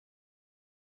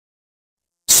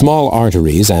Small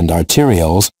arteries and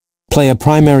arterioles play a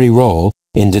primary role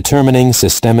in determining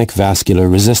systemic vascular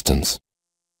resistance.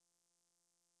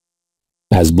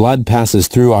 As blood passes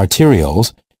through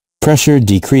arterioles, pressure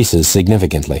decreases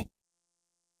significantly.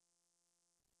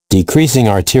 Decreasing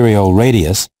arteriole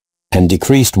radius and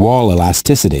decreased wall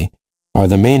elasticity are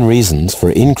the main reasons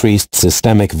for increased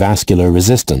systemic vascular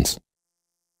resistance.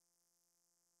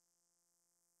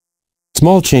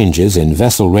 Small changes in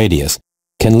vessel radius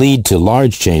can lead to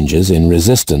large changes in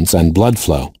resistance and blood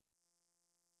flow.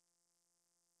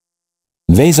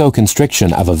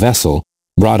 Vasoconstriction of a vessel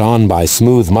brought on by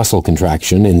smooth muscle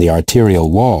contraction in the arterial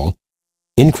wall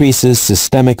increases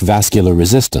systemic vascular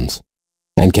resistance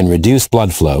and can reduce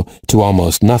blood flow to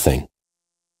almost nothing.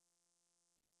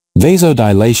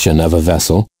 Vasodilation of a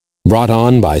vessel brought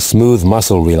on by smooth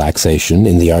muscle relaxation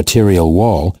in the arterial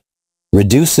wall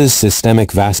reduces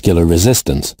systemic vascular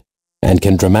resistance and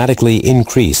can dramatically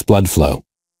increase blood flow.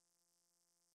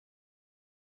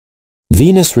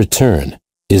 Venous return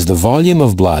is the volume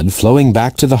of blood flowing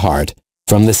back to the heart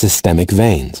from the systemic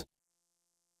veins.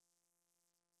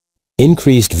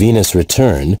 Increased venous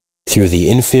return through the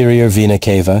inferior vena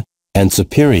cava and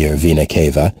superior vena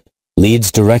cava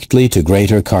leads directly to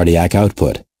greater cardiac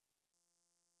output.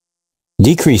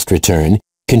 Decreased return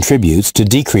contributes to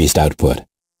decreased output.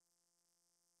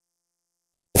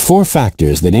 4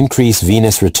 factors that increase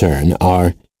venous return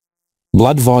are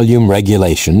blood volume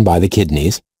regulation by the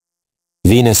kidneys,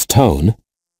 venous tone,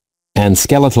 and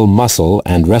skeletal muscle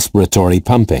and respiratory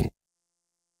pumping.